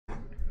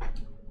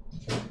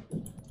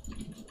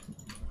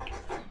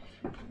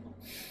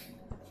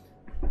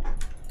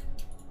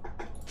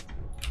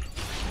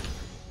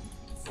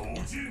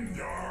近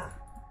点儿，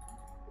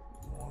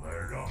我来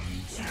让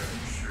你见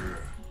识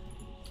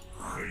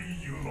黑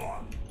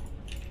暗。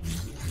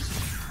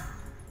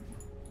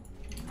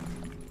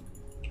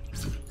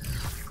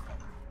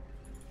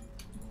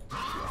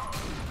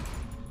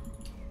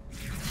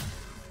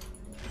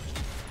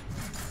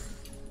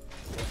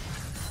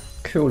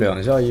Q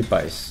 2下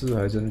140，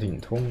还真挺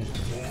痛的。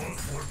我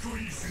所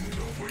追寻的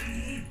唯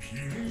一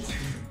平静，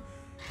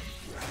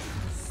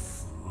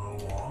死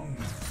亡。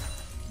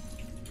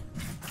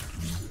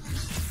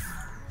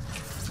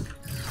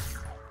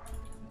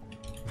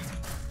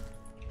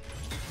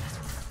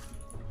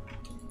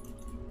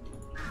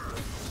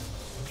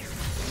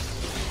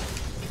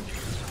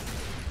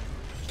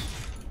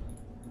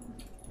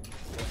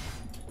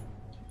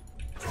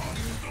战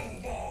斗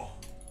吧，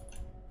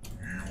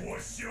与我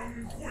相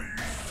会于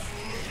死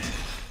地。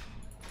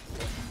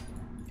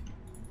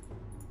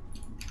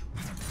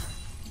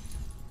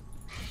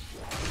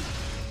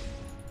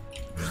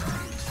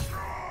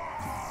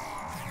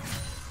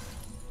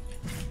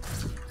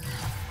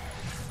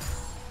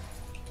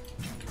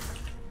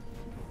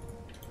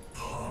他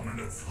们的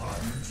惨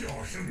叫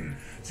声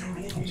就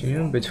如同今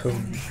天被撑。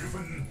时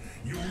分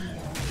悠悠的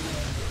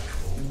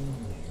虫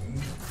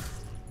鸣。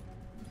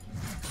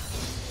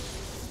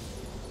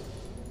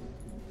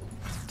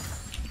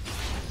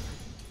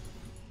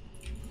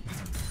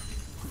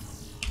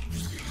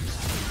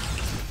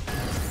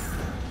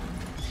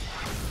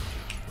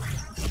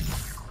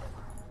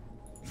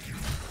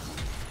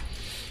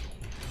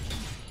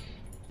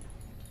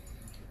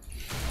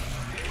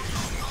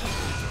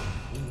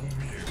污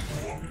蔑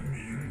光明，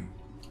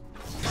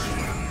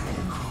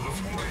可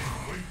畏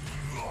黑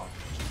暗。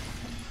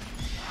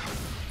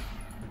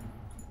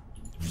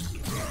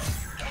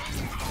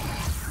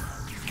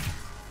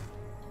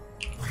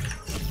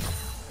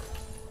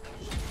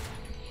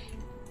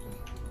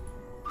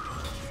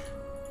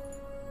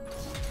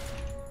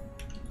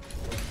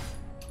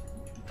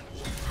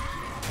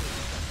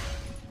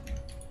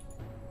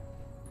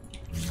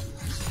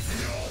挑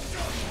战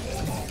我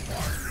吧，凡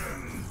人！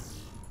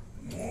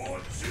我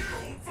就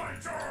在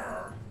这儿。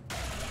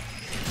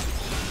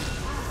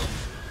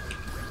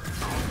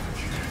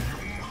永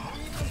恒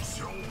不朽。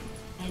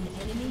An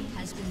enemy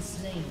has been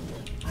slain.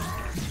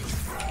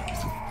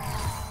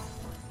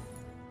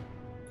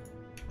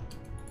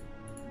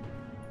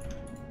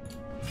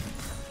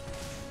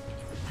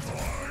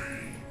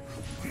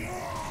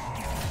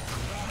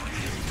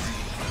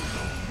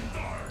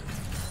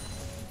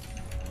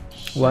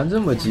 玩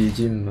这么激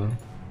进吗？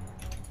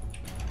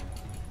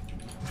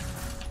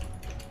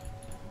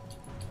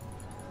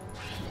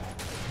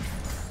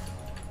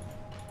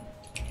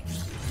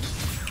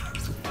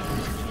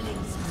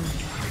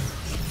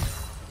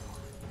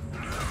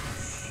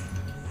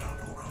亚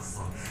多克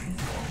斯，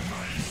要耐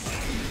心，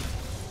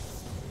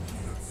你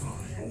的自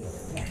由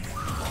会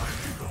来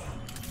的。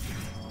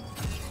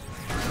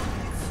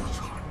残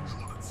弱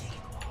的鸡巴。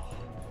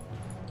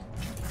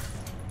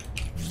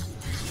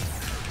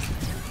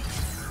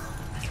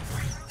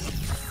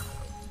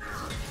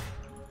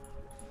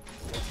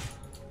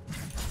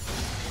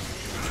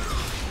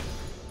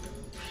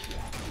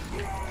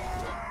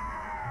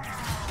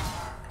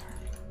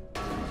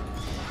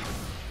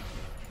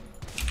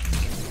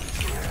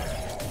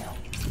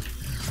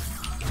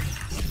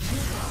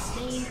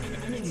Slain an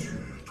enemy.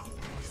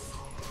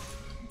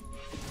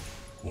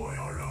 我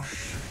要让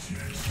世界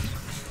静下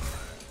来。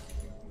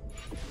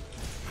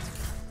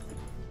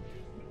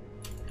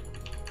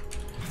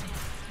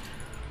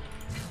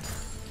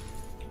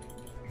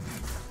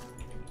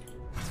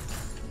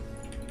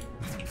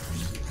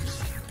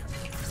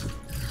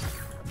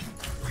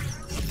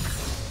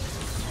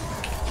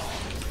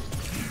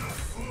你的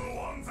死亡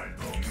在等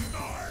待。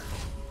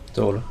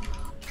走了。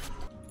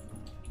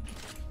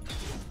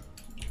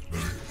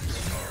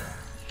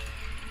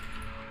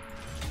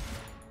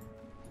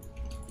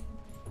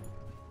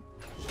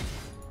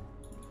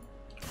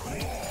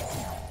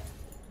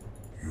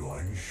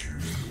原始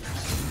人出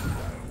卖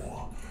我，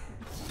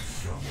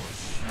向我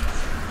祈求，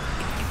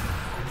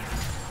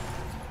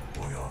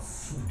我要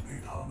赐给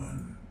他们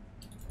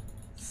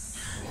死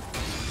亡。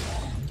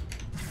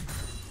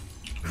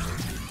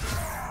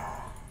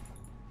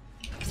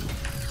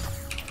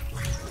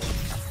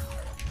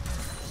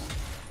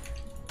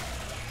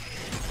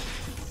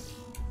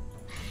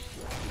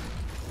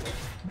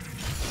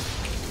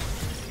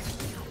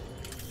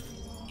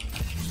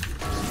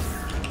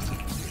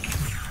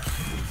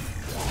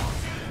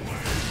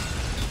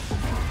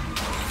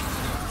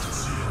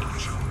见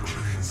证真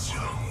相，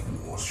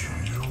我绝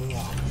望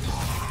吧。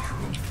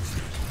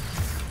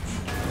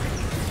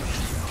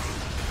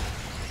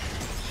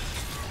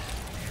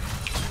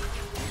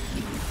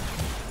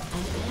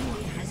An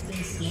enemy has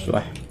been slain. 帅，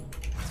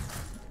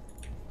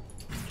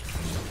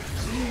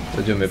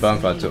这就没办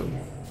法走，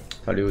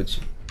他6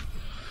级。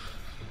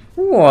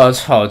我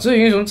操，这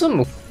英雄这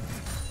么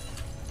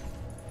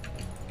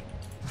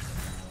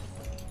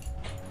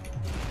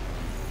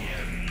An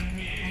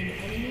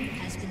enemy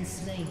has been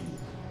slain.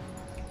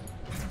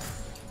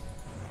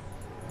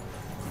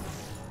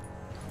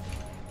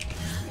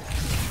 我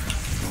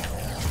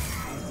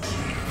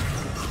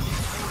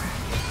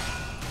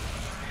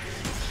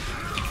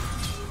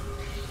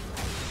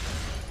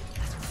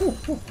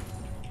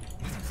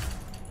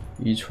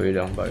一锤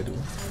200多，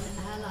 An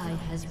ally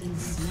has been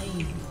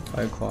slain.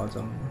 太夸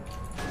张了。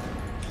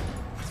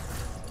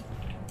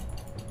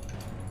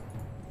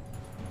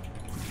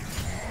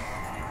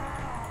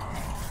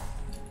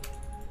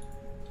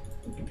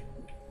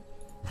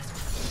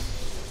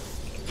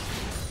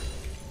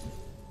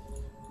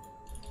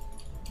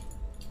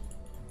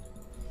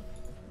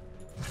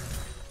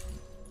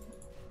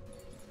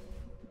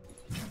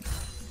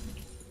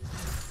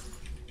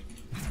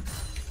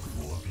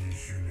我必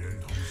须连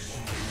同希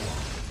望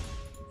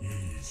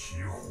一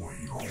起毁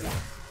坏。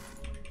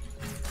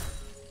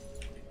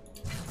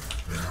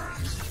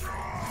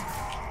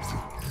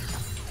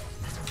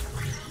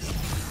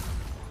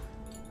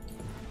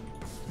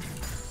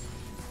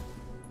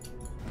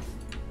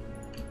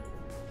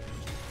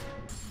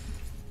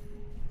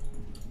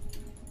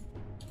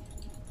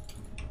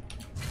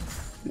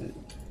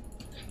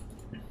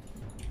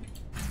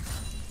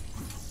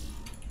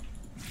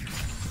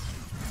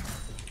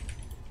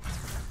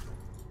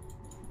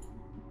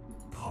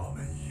 他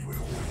们以为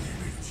我已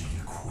被击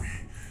溃、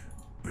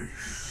被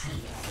输，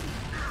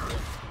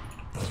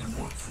但我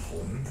从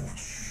不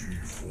屈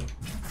服。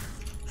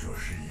这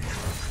是一场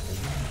崇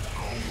高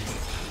的。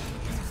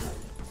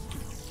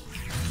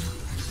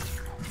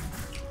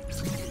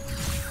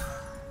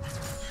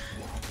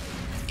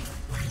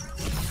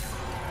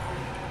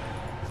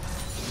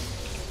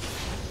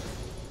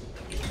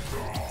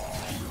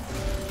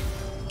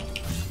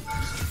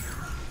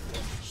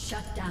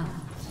 Shut down.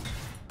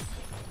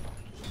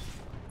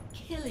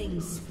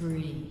 Killing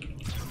spree.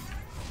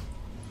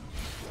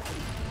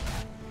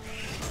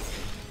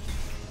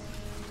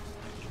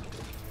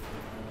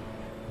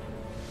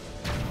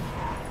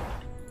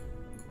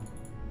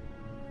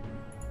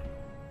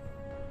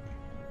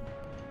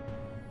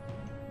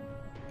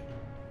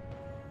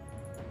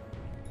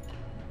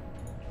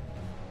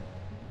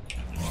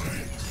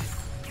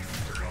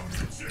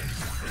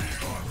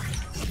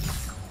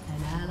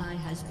 An ally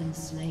has been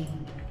slain.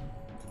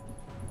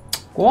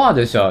 挂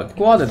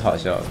在塔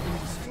下了，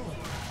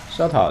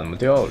下塔怎么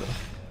掉了？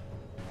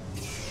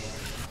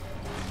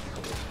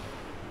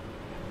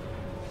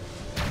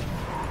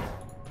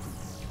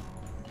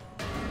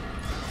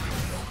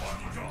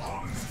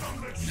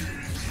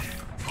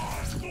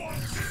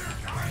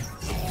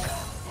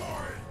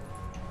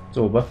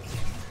走吧。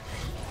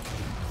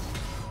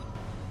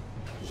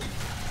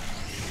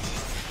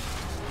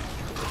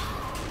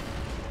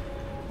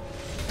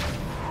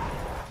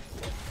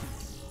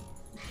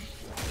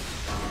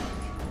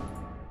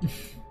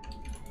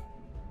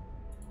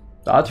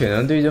打铁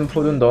人第一件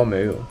破盾刀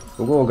没有，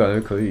不过我感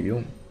觉可以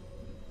用。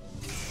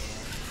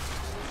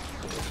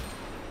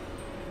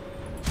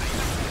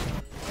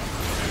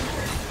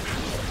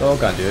但我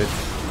感觉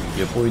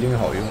也不一定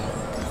好用。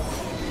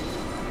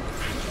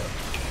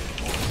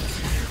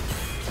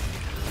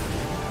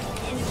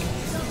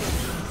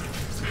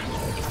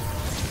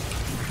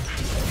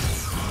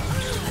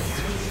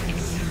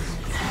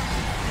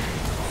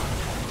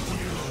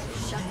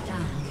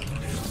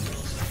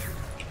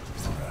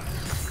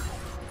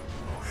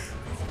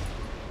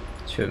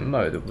钱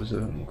买的不是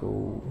很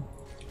够。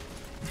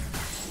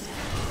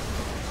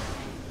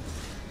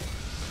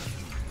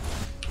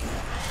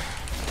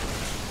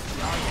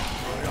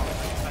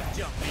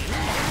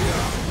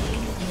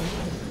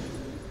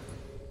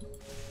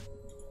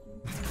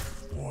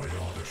我要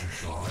的只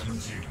是安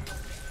静。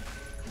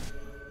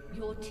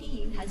 Your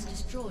team has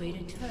destroyed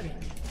a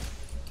turret.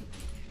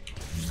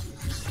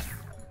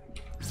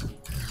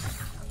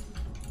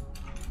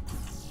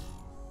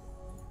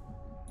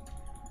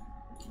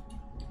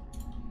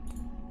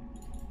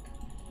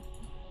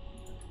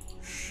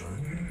 神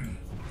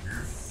与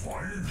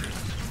凡人，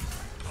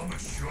他们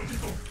全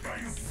都该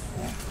死！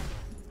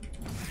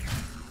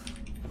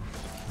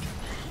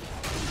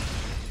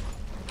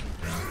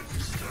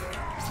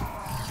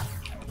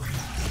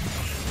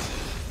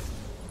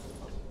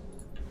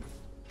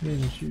面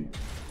具。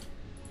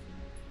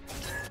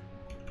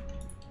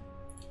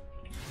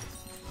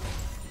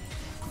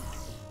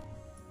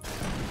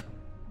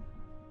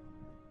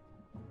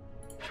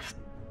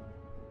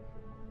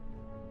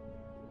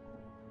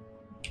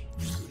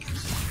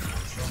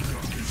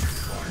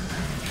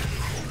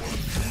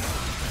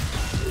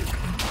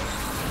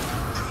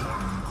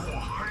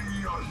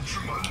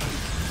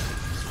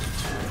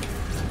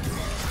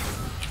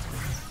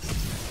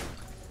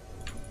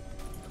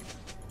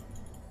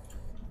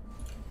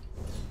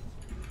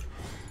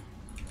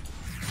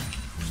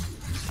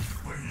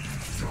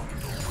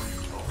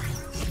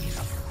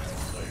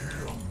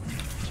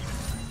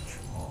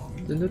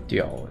真的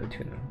屌哎！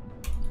天哪，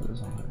他的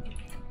伤害。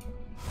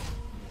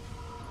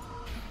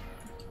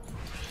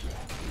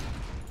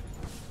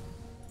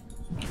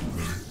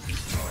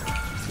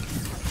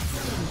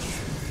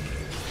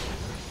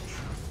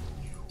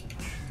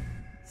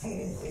复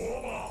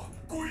活吧，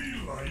归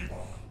来吧！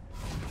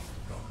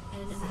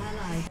 An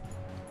ally.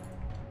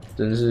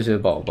 真是些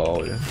宝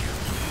宝呀！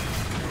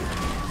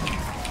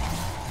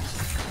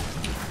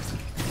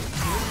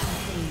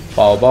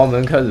宝宝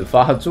们开始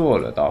发作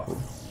了，大伙。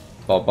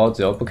宝宝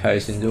只要不开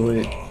心，就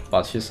会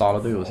把气撒到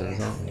队友身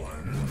上。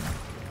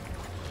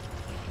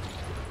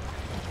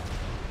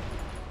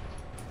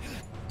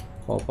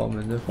宝宝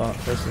们在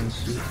生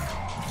气。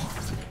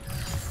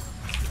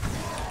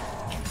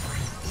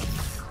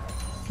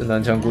这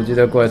男枪估计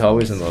在怪他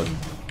为什么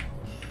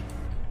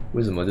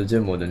这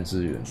剑魔能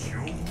支援？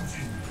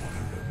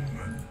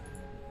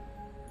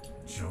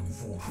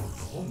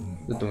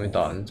这东西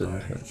打人真疼。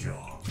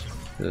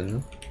人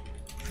呢？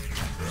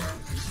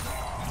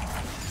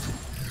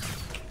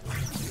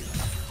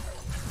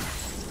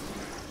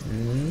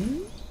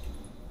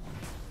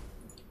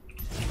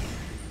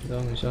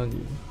让一下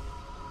你。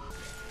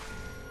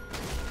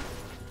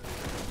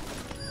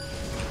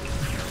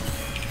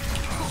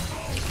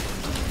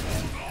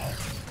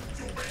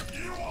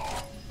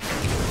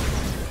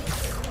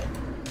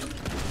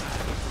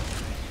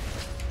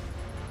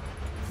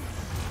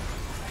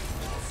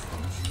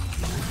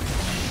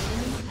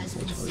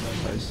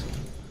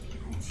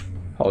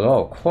跑得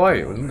好快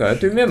哦！我怎么感觉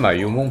对面买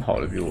幽梦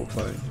跑得比我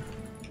快？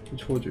是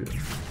错觉。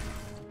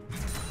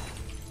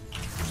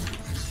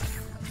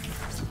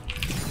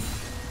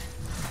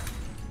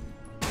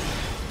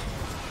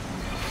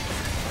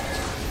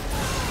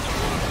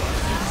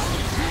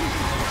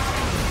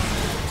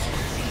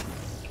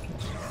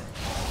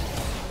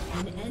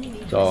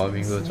找啊，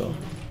明哥找。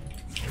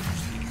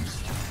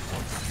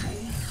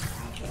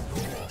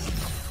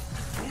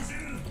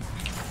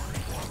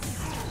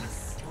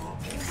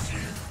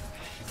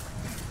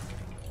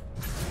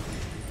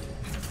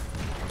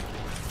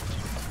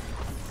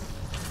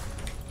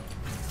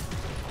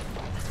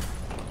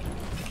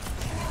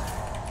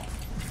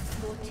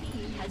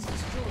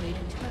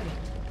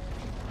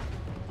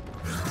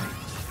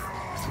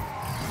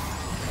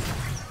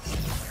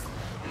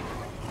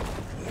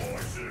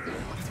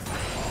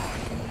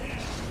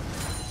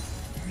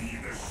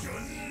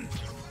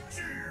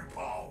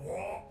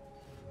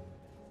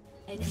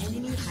An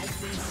enemy has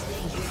been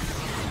slain.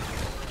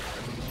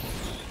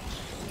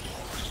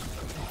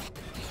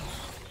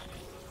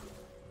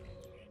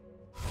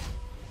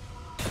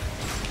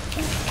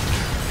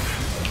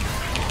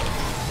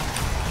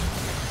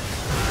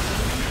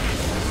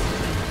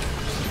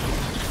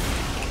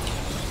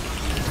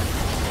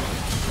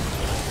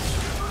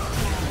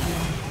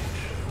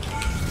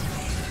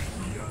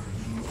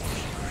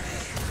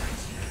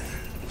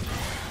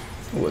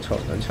 我操，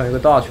能抢一个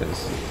大拳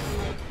死！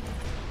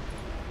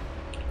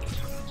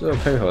这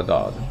配合打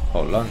的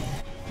好烂。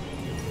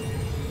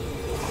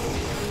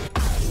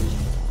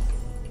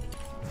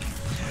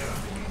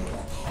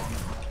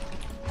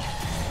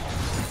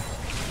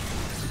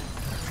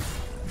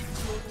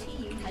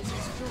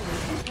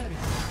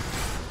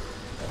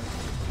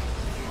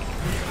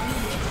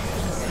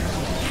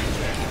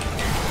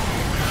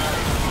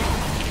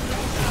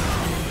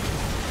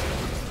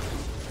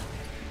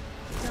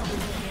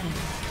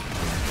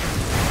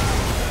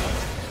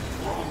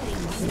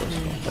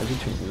还是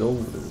挺肉的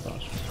这大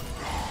叔，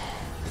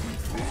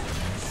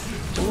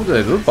这个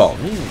也不是保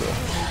命的，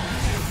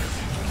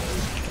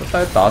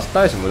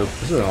带什么的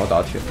不是很好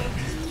打铁的，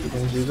这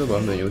东西这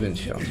版本有点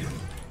强。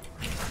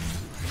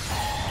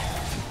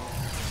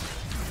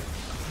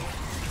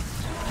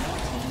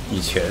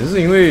以前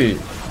是因为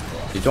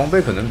你装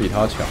备可能比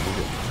他强一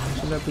点，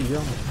现在不一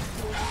样了，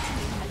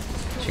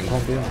情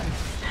况变了。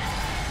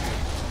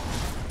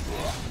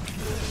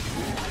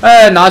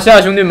哎，拿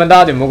下兄弟们，大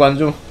家点波关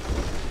注。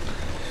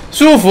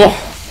舒服，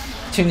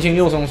轻轻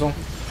又松松，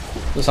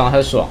这伤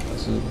害爽了，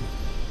是不是？